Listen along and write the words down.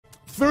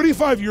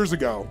35 years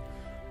ago,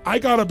 I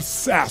got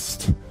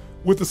obsessed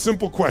with the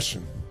simple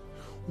question: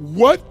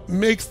 what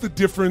makes the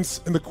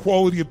difference in the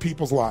quality of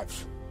people's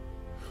lives?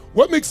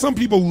 What makes some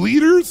people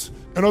leaders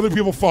and other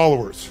people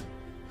followers?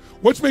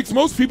 What makes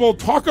most people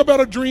talk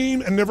about a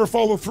dream and never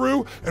follow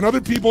through, and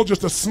other people,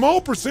 just a small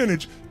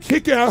percentage,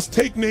 kick ass,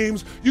 take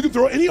names, you can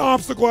throw any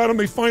obstacle at them,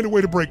 they find a way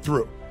to break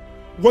through?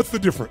 What's the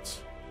difference?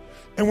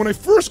 And when I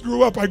first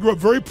grew up, I grew up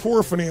very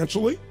poor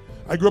financially.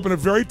 I grew up in a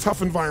very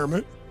tough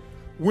environment.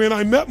 When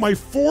I met my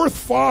fourth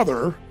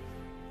father,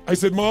 I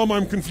said, Mom,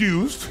 I'm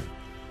confused.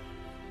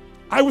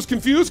 I was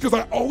confused because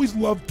I always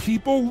loved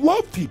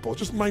people,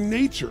 just my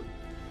nature.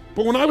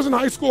 But when I was in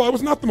high school, I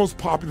was not the most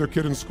popular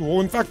kid in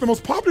school. In fact, the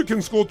most popular kid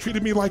in school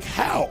treated me like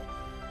hell.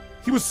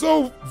 He was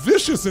so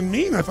vicious and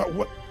mean. I thought,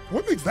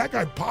 what makes that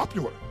guy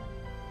popular?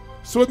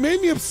 So it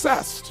made me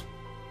obsessed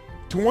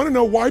to want to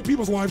know why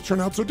people's lives turn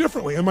out so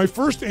differently. And my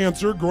first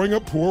answer, growing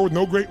up poor with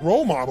no great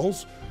role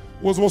models,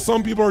 was, well,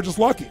 some people are just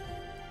lucky.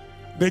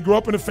 They grew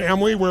up in a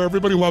family where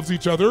everybody loves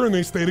each other and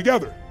they stay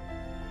together.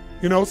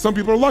 You know, some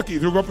people are lucky.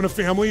 They grew up in a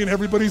family and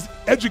everybody's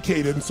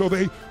educated, and so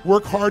they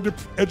work hard to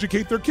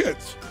educate their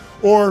kids.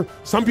 Or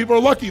some people are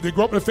lucky. They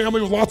grew up in a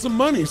family with lots of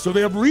money, so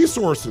they have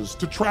resources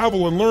to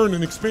travel and learn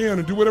and expand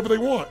and do whatever they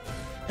want.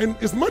 And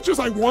as much as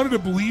I wanted to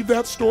believe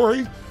that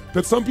story,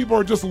 that some people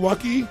are just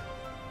lucky,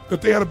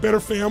 that they had a better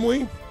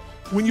family,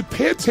 when you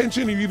pay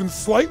attention and you're even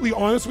slightly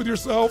honest with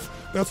yourself,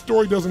 that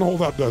story doesn't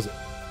hold up, does it?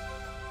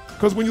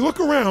 Because when you look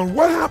around,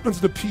 what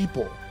happens to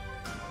people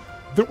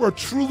that were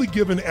truly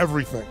given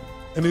everything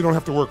and they don't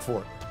have to work for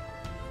it?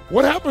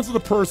 What happens to the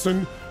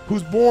person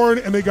who's born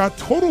and they got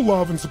total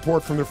love and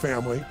support from their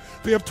family?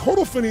 They have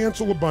total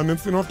financial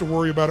abundance. They don't have to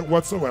worry about it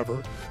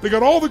whatsoever. They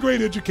got all the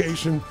great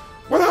education.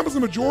 What happens to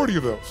the majority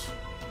of those?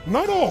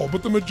 Not all,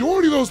 but the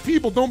majority of those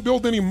people don't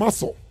build any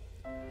muscle.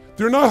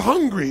 They're not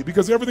hungry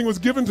because everything was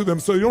given to them,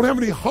 so they don't have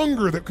any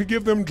hunger that could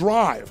give them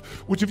drive.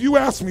 Which, if you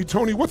ask me,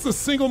 Tony, what's the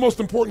single most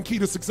important key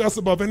to success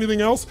above anything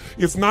else?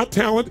 It's not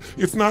talent,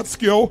 it's not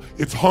skill,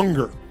 it's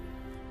hunger.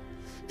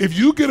 If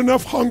you get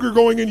enough hunger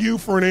going in you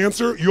for an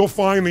answer, you'll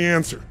find the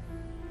answer.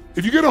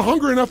 If you get a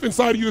hunger enough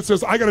inside of you that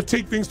says, I got to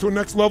take things to a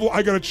next level,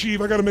 I got to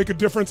achieve, I got to make a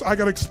difference, I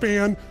got to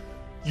expand,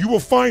 you will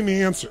find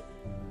the answer.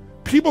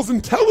 People's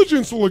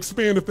intelligence will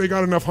expand if they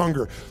got enough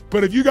hunger.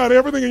 But if you got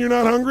everything and you're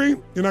not hungry,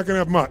 you're not going to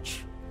have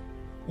much.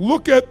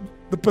 Look at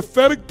the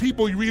pathetic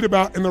people you read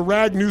about in the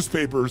rag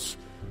newspapers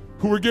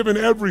who were given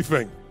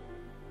everything.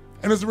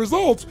 And as a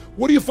result,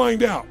 what do you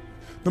find out?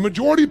 The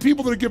majority of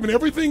people that are given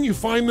everything, you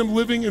find them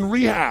living in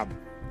rehab.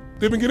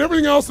 They've been getting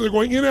everything else, and they're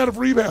going in and out of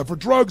rehab for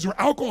drugs or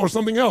alcohol or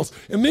something else.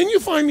 And then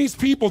you find these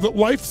people that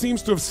life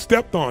seems to have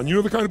stepped on. You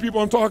know the kind of people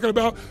I'm talking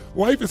about?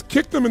 Life has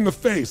kicked them in the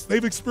face.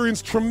 They've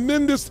experienced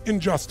tremendous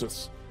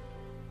injustice.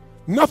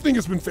 Nothing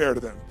has been fair to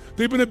them.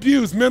 They've been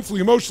abused mentally,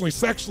 emotionally,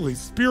 sexually,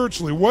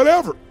 spiritually,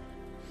 whatever.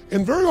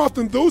 And very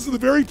often, those are the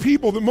very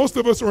people that most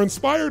of us are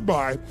inspired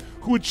by,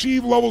 who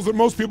achieve levels that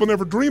most people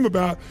never dream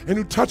about and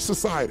who touch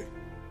society.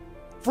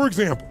 For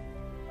example,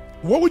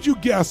 what would you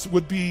guess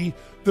would be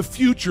the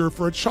future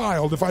for a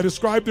child if I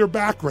described their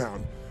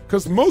background?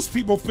 Because most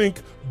people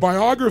think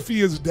biography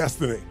is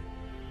destiny.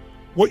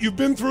 What you've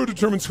been through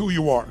determines who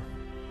you are.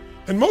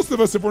 And most of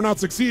us, if we're not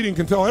succeeding,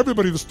 can tell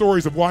everybody the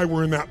stories of why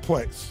we're in that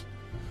place.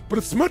 But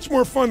it's much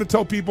more fun to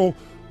tell people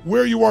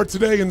where you are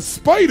today in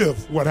spite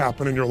of what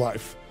happened in your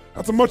life.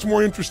 That's a much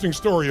more interesting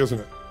story, isn't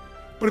it?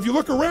 But if you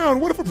look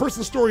around, what if a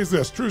person's story is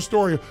this? True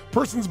story. A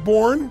person's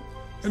born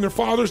and their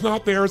father's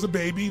not there as a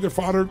baby. Their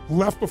father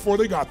left before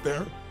they got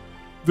there.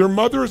 Their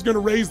mother is going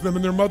to raise them,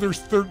 and their mother's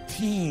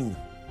 13.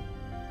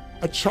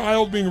 A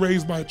child being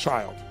raised by a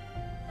child.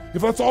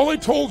 If that's all I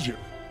told you,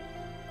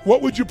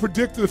 what would you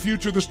predict the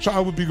future of this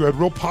child would be good?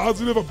 Real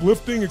positive,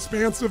 uplifting,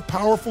 expansive,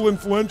 powerful,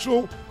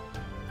 influential,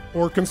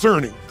 or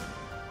concerning?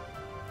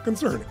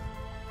 Concerning.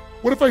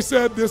 What if I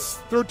said this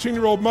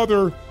 13-year-old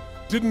mother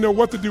didn't know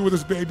what to do with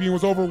this baby and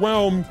was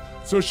overwhelmed,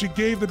 so she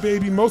gave the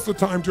baby most of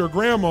the time to her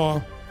grandma,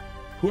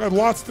 who had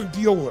lots to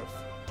deal with?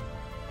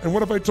 And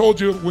what if I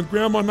told you, with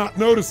grandma not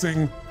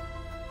noticing,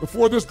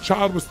 before this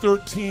child was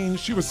 13,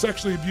 she was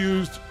sexually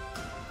abused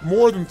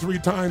more than 3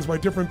 times by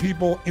different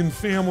people in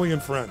family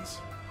and friends?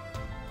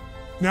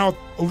 Now,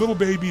 a little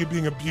baby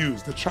being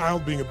abused, a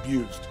child being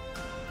abused.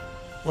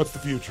 What's the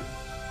future?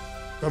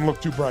 Doesn't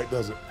look too bright,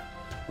 does it?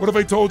 What if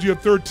I told you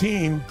at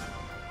 13,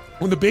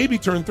 when the baby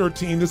turned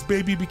 13, this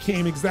baby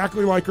became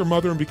exactly like her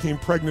mother and became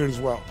pregnant as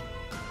well?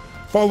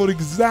 Followed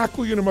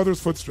exactly in her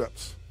mother's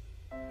footsteps.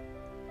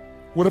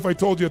 What if I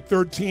told you at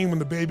 13, when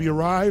the baby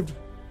arrived,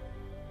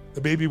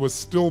 the baby was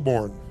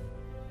stillborn?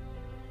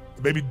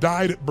 The baby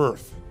died at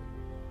birth.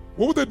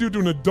 What would that do to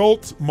an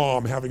adult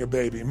mom having a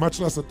baby, much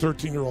less a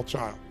 13-year-old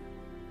child?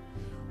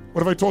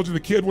 What if I told you the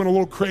kid went a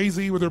little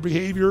crazy with her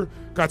behavior,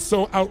 got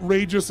so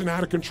outrageous and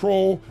out of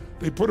control,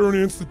 they put her in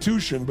an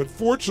institution, but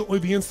fortunately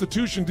the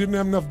institution didn't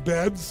have enough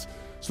beds,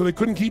 so they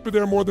couldn't keep her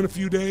there more than a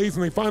few days,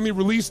 and they finally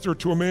released her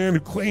to a man who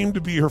claimed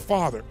to be her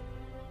father,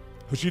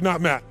 who she'd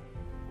not met.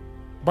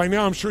 By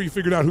now, I'm sure you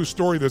figured out whose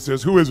story this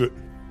is. Who is it?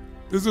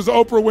 This is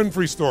Oprah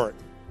Winfrey's story.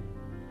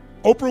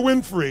 Oprah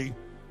Winfrey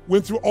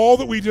went through all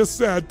that we just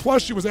said,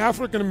 plus she was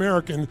African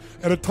American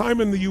at a time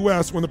in the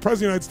US when the President of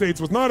the United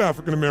States was not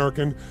African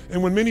American,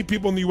 and when many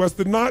people in the US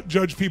did not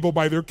judge people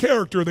by their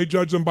character, they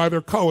judged them by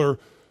their color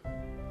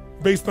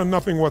based on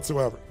nothing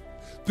whatsoever.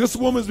 This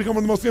woman has become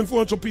one of the most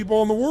influential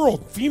people in the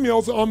world,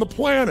 females on the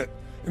planet,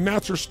 and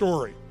that's her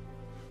story.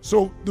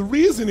 So the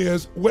reason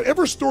is,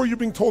 whatever story you're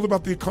being told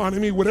about the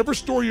economy, whatever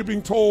story you're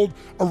being told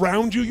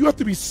around you, you have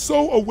to be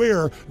so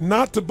aware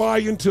not to buy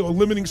into a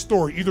limiting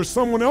story. Either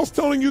someone else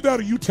telling you that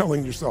or you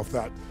telling yourself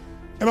that.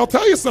 And I'll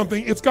tell you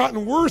something, it's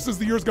gotten worse as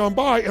the years gone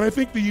by, and I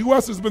think the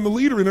US has been the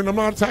leader in it, and I'm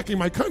not attacking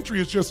my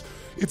country,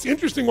 it's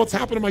interesting what's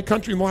happened in my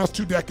country in the last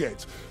 2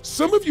 decades.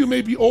 Some of you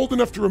may be old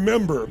enough to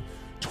remember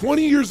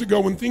 20 years ago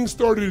when things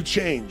started to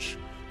change,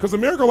 because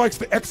America likes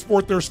to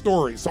export their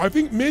stories. So I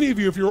think many of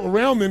you, if you're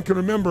around then, can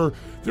remember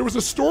there was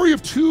a story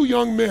of 2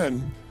 young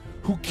men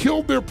who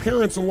killed their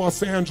parents in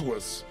Los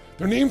Angeles.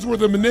 Their names were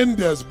the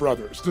Menendez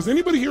brothers. Does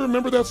anybody here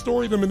remember that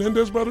story, the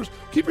Menendez brothers?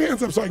 Keep your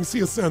hands up so I can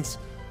see a sense.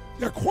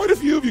 Yeah, quite a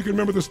few of you can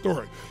remember the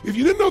story. If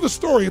you didn't know the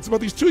story, it's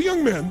about these 2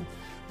 young men.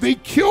 They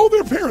killed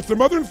their parents, their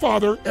mother and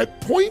father, at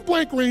point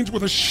blank range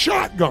with a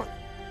shotgun,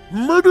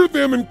 murdered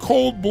them in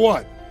cold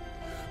blood.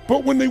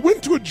 But when they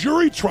went to a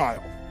jury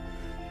trial,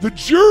 the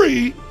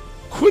jury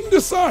couldn't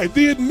decide.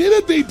 They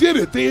admitted they did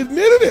it. They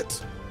admitted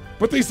it.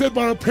 But they said,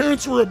 but our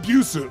parents were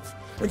abusive.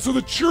 And so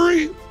the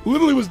jury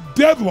literally was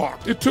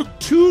deadlocked. It took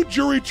 2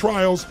 jury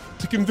trials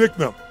to convict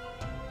them.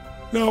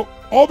 Now,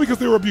 all because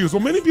they were abused.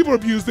 Well, many people are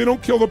abused. They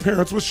don't kill their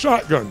parents with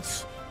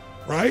shotguns,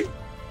 right?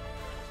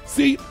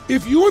 See,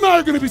 if you and I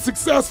are going to be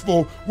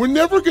successful, we're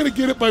never going to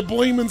get it by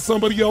blaming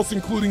somebody else,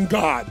 including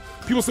God.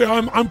 People say,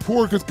 I'm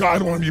poor because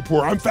God wanted me to be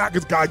poor. I'm fat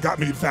because God got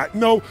me to be fat.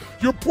 No,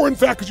 you're poor and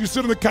fat because you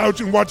sit on the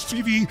couch and watch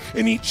TV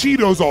and eat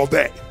Cheetos all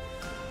day.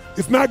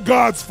 It's not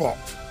God's fault.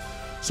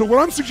 So what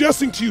I'm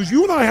suggesting to you is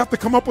you and I have to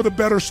come up with a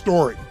better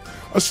story,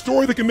 a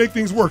story that can make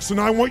things work. So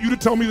now I want you to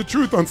tell me the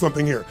truth on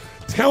something here.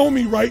 Tell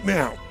me right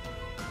now,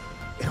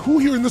 who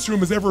here in this room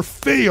has ever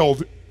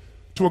failed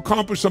to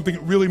accomplish something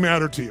that really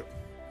mattered to you?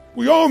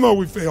 We all know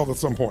we failed at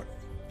some point.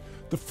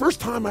 The first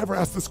time I ever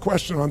asked this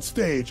question on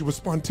stage, it was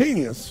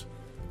spontaneous.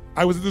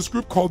 I was at this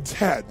group called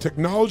TED,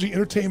 Technology,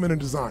 Entertainment, and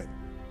Design.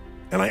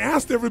 And I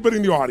asked everybody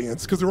in the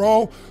audience, because they're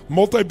all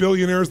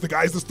multi-billionaires, the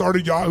guys that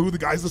started Yahoo, the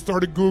guys that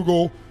started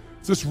Google.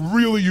 It's this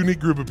really unique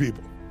group of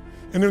people.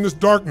 And they're in this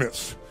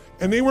darkness.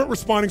 And they weren't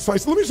responding, so I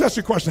said, let me just ask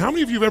you a question. How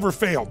many of you have ever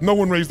failed? No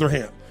one raised their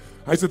hand.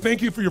 I said,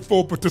 thank you for your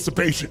full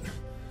participation.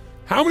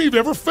 How many of you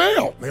have ever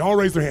failed? They all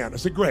raised their hand. I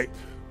said, great.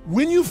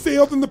 When you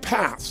failed in the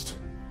past,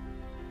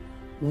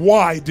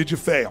 why did you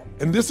fail?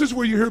 And this is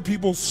where you hear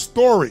people's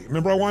story.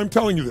 Remember why I'm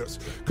telling you this?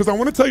 Because I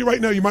want to tell you right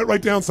now, you might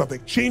write down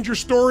something. Change your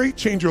story,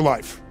 change your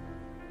life.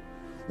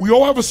 We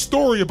all have a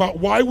story about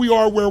why we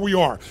are where we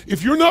are.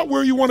 If you're not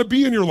where you want to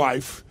be in your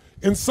life,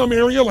 in some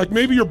area, like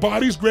maybe your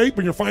body's great,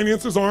 but your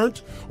finances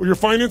aren't, or your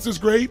finances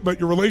great, but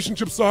your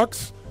relationship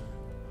sucks,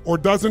 or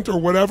doesn't, or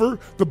whatever,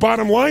 the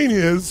bottom line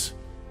is,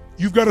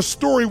 you've got a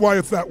story why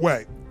it's that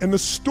way. And the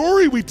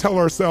story we tell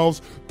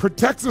ourselves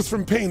protects us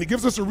from pain. It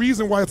gives us a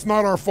reason why it's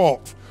not our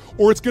fault,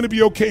 or it's going to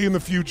be okay in the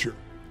future.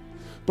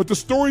 But the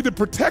story that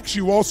protects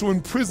you also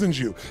imprisons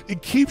you.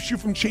 It keeps you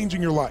from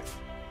changing your life.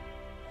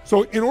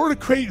 So in order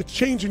to create a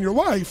change in your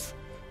life,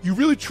 you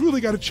really truly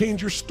got to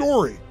change your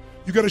story.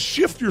 You got to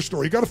shift your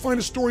story. You got to find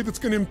a story that's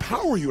going to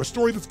empower you, a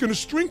story that's going to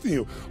strengthen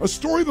you, a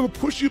story that will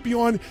push you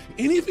beyond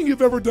anything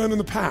you've ever done in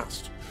the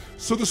past.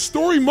 So the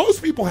story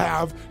most people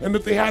have, and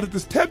that they had at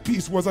this TED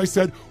piece, was I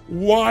said,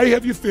 why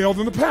have you failed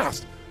in the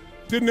past?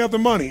 Didn't have the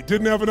money,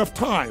 didn't have enough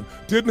time,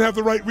 didn't have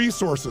the right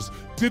resources,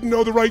 didn't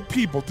know the right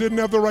people, didn't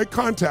have the right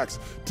contacts,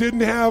 didn't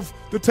have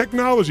the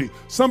technology.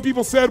 Some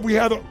people said we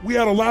had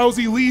a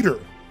lousy leader.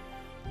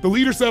 The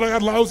leader said I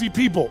had lousy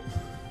people.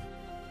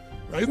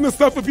 Right? Isn't this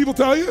stuff what people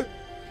tell you?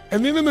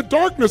 And then in the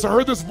darkness, I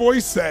heard this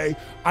voice say,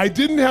 I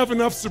didn't have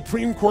enough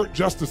Supreme Court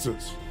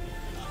justices.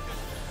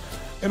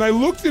 And I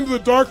looked into the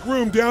dark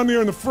room down there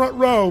in the front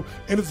row,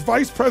 and it's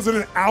Vice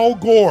President Al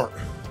Gore,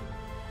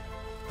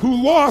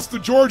 who lost to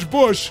George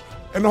Bush,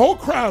 and the whole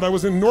crowd, I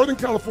was in Northern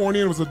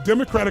California, and it was a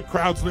Democratic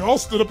crowd, so they all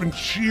stood up and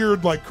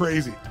cheered like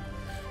crazy.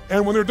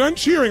 And when they're done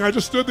cheering, I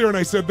just stood there and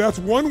I said, that's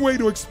one way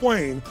to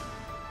explain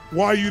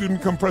why you didn't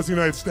become President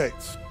of the United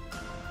States.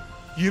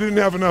 You didn't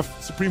have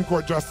enough Supreme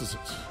Court justices.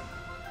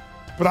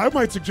 But I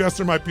might suggest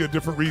there might be a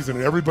different reason,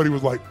 and everybody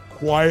was like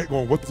quiet,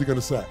 going, what's he gonna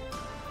say?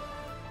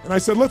 And I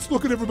said, let's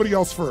look at everybody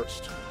else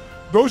first.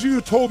 Those of you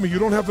who told me you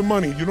don't have the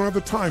money, you don't have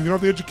the time, you don't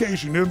have the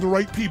education, you didn't have the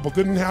right people,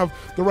 didn't have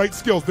the right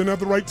skills, didn't have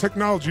the right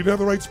technology, you didn't have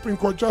the right Supreme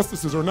Court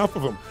justices, or enough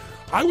of them.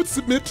 I would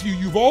submit to you,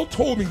 you've all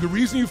told me the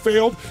reason you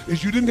failed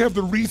is you didn't have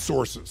the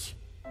resources.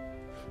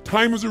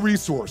 Time is a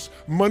resource,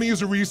 money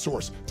is a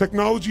resource,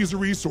 technology is a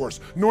resource,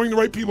 knowing the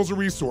right people is a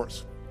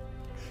resource.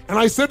 And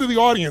I said to the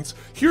audience,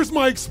 here's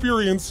my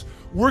experience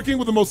working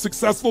with the most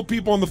successful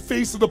people on the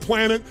face of the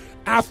planet,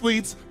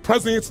 athletes,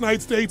 presidents of the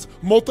United States,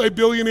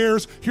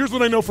 multi-billionaires. Here's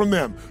what I know from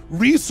them.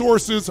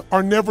 Resources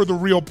are never the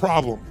real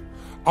problem.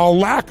 A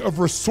lack of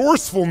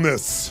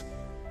resourcefulness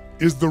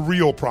is the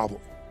real problem.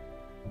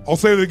 I'll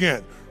say it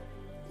again.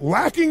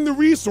 Lacking the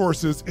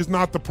resources is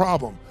not the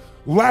problem.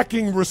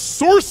 Lacking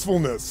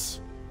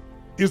resourcefulness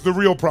is the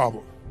real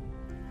problem.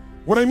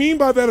 What I mean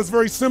by that is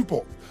very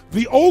simple.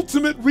 The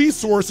ultimate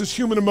resource is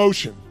human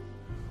emotion.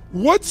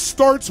 What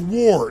starts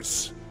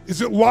wars?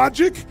 Is it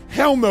logic?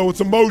 Hell no,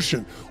 it's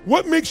emotion.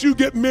 What makes you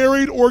get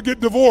married or get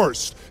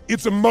divorced?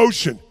 It's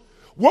emotion.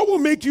 What will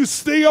make you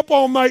stay up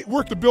all night,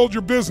 work to build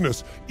your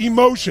business?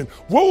 Emotion.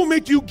 What will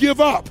make you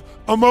give up?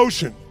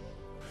 Emotion.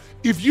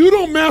 If you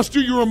don't master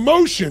your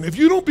emotion, if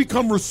you don't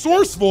become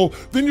resourceful,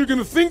 then you're going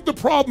to think the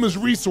problem is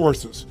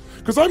resources.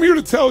 Because I'm here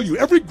to tell you,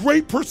 every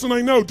great person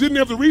I know didn't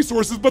have the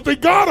resources, but they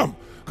got them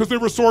because they're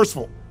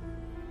resourceful.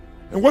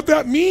 And what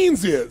that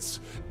means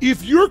is,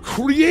 if you're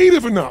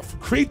creative enough,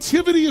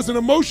 creativity is an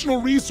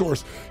emotional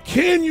resource,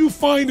 can you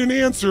find an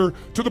answer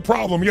to the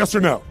problem, yes or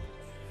no?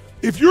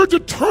 If you're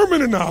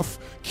determined enough,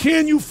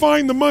 can you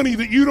find the money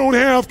that you don't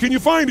have? Can you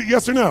find it,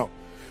 yes or no?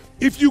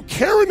 If you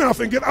care enough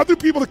and get other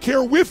people to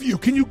care with you,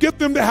 can you get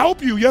them to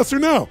help you, yes or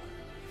no?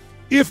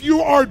 If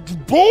you are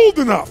bold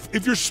enough,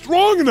 if you're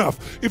strong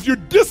enough, if you're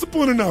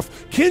disciplined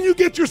enough, can you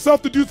get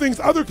yourself to do things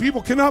other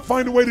people cannot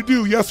find a way to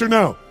do, yes or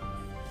no?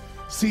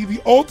 See,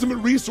 the ultimate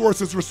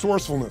resource is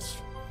resourcefulness.